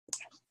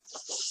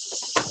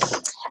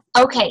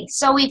Okay,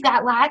 so we've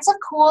got lots of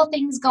cool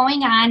things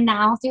going on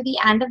now through the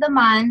end of the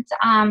month.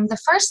 The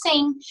first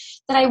thing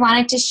that I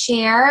wanted to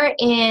share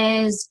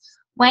is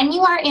when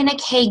you are in a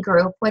K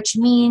group, which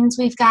means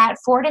we've got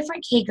 4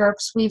 different K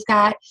groups. We've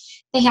got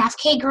the half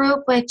K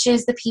group, which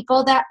is the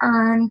people that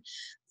earn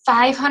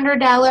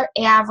 $500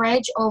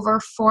 average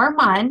over 4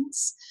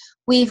 months.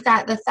 We've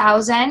got the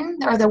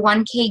 1,000 or the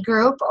 1K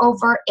group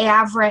over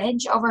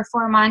average over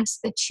 4 months,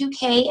 the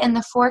 2K and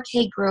the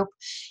 4K group.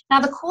 Now,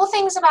 the cool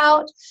things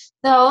about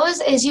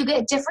those is you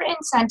get different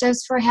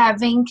incentives for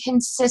having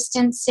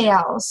consistent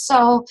sales.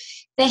 So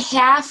the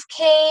half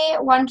K,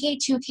 1K,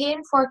 2K,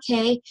 and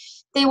 4K,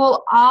 they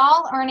will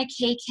all earn a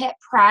K Kit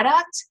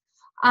product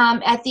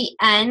at the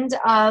end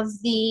of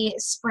the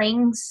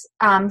spring's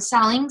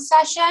selling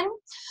session.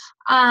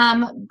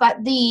 But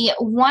the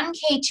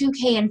 1K,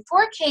 2K, and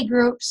 4K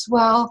groups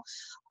will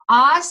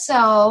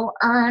also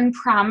earn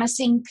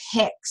promising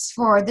picks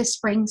for the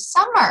spring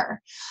summer.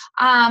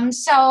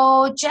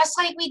 So just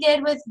like we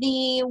did with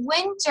the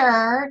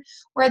winter,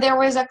 where there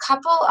was a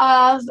couple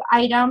of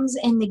items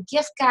in the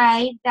gift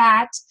guide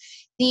that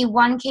the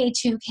 1K,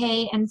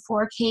 2K, and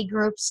 4K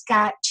groups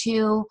got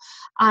to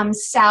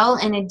sell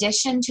in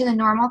addition to the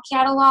normal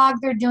catalog,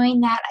 they're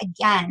doing that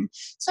again.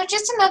 So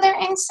just another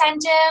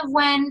incentive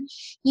when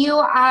you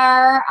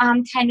are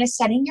kind of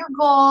setting your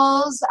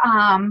goals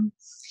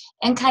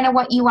and kind of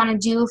what you want to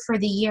do for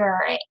the year.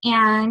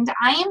 And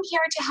I am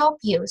here to help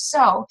you.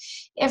 So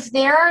if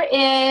there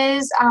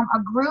is a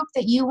group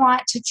that you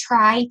want to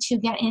try to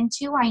get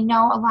into, I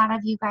know a lot of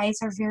you guys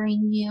are very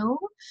new,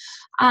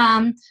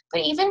 but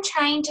even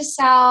trying to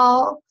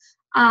sell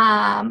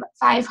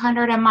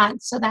 500 a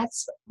month, so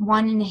that's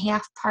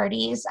 1.5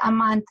 parties a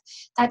month,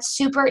 that's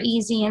super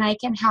easy, and I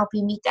can help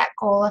you meet that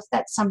goal if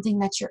that's something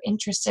that you're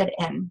interested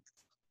in.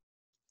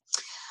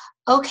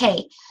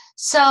 Okay,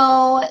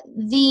 so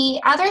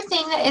the other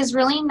thing that is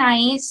really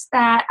nice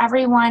that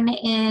everyone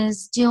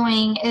is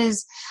doing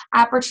is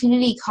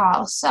opportunity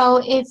calls.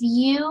 So if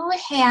you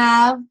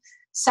have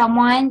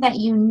someone that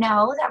you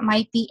know that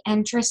might be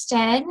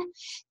interested,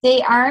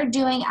 they are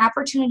doing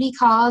opportunity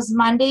calls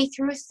Monday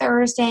through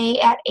Thursday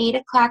at 8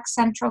 o'clock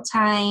Central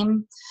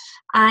Time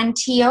on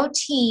TOT.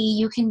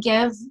 You can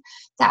give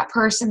that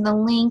person the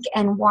link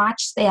and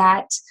watch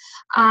that.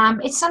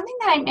 It's something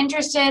that I'm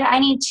interested, I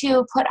need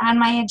to put on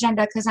my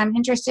agenda because I'm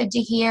interested to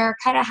hear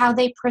kind of how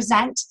they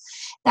present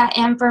that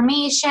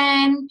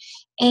information.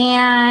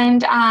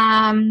 And,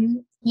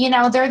 you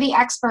know, they're the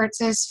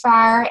experts as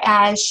far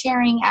as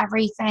sharing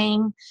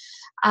everything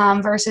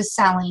versus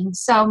selling.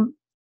 So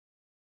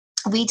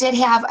we did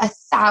have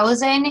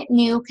 1,000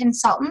 new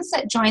consultants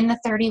that joined the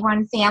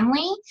 31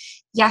 family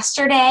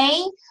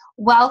yesterday.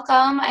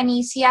 Welcome,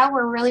 Anicia.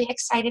 We're really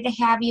excited to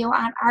have you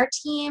on our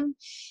team.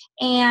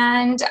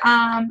 And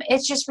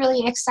it's just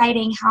really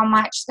exciting how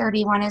much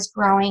 31 is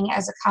growing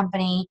as a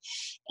company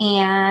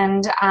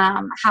and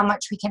how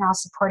much we can all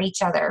support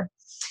each other.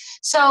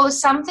 So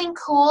something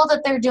cool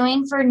that they're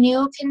doing for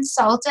new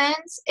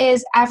consultants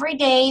is every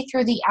day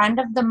through the end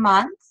of the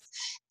month,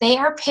 they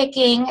are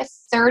picking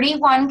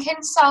 31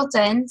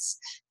 consultants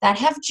that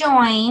have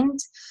joined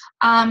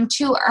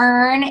to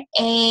earn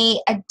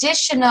a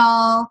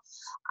additional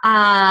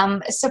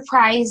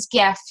surprise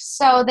gift.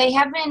 So they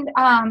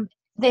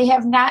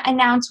have not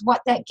announced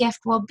what that gift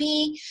will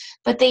be,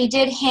 but they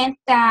did hint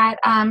that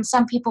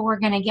some people were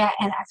going to get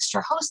an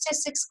extra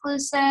hostess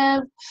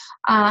exclusive.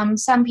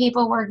 Some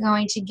people were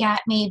going to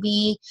get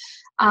maybe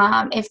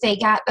if they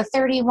got the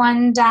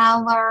 $31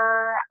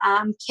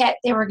 kit,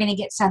 they were going to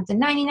get sent the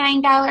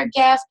 $99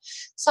 gift.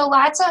 So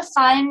lots of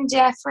fun,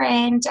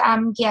 different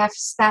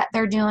gifts that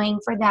they're doing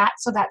for that.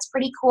 So that's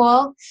pretty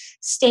cool.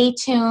 Stay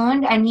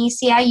tuned.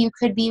 Anicia, you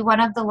could be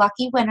one of the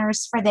lucky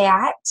winners for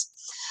that.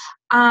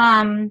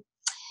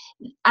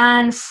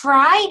 On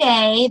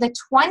Friday, the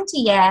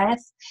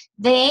 20th,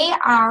 they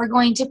are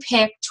going to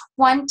pick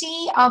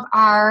 20 of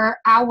our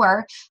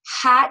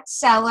hot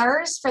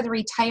sellers for the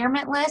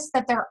retirement list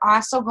that they're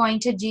also going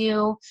to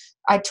do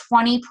a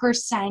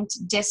 20%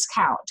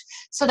 discount.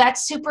 So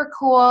that's super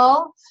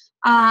cool.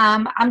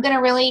 I'm going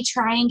to really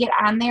try and get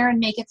on there and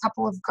make a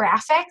couple of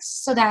graphics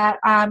so that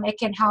it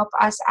can help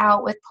us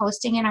out with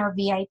posting in our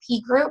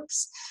VIP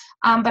groups.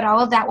 But all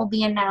of that will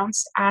be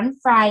announced on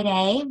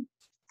Friday.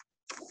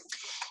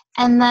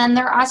 And then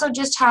they're also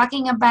just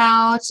talking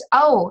about,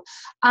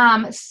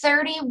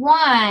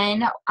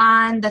 31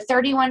 on the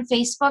 31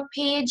 Facebook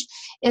page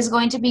is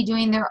going to be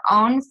doing their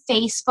own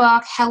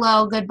Facebook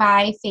Hello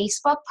Goodbye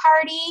Facebook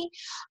party.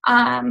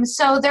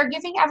 So they're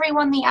giving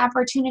everyone the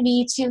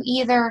opportunity to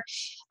either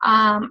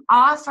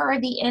offer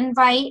the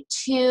invite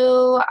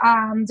to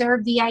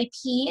their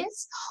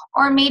VIPs,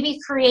 or maybe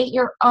create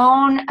your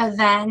own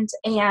event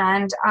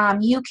and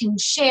you can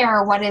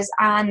share what is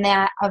on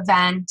that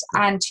event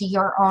onto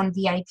your own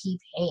VIP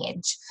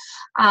page.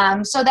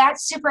 So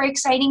that's super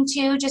exciting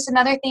too. Just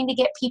another thing to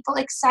get people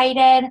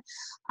excited.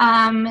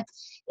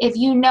 If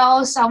you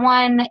know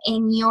someone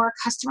in your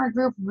customer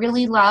group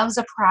really loves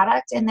a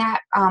product and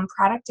that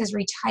product is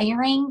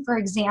retiring, for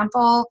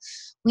example,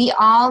 we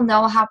all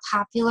know how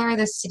popular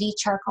the City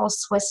Charcoal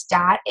Swiss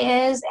Dot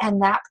is, and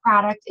that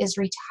product is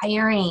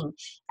retiring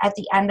at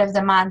the end of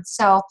the month.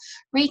 So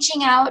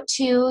reaching out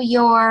to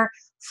your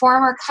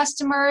former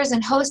customers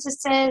and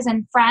hostesses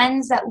and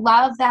friends that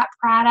love that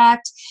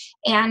product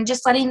and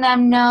just letting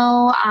them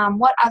know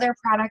what other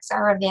products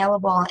are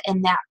available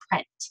in that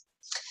print.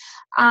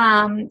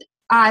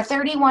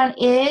 31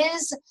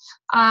 is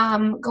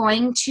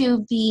going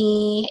to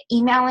be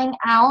emailing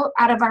out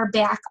of our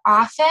back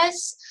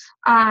office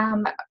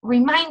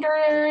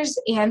reminders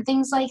and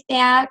things like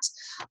that.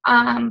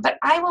 But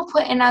I will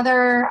put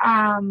another,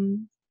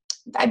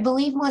 I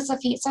believe Melissa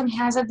Feetsum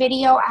has a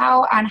video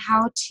out on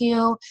how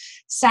to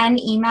send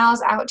emails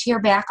out to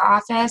your back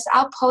office.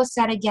 I'll post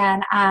that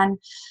again on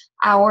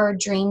our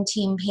Dream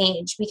Team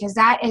page because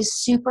that is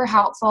super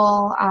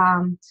helpful.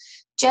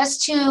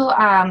 Just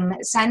to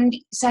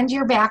send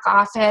your back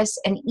office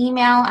an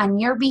email on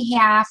your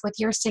behalf with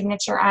your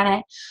signature on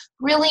it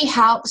really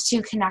helps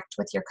to connect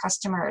with your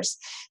customers.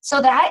 So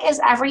that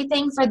is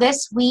everything for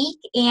this week,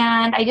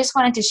 and I just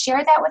wanted to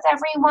share that with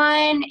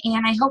everyone,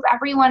 and I hope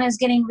everyone is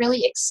getting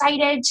really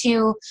excited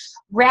to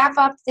wrap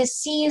up this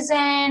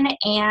season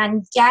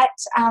and get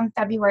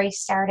February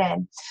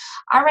started.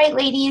 All right,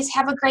 ladies,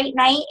 have a great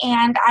night,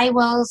 and I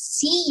will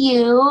see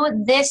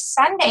you this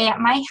Sunday at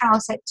my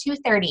house at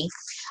 2:30.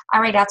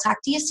 All right, I'll talk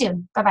to you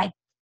soon. Bye-bye.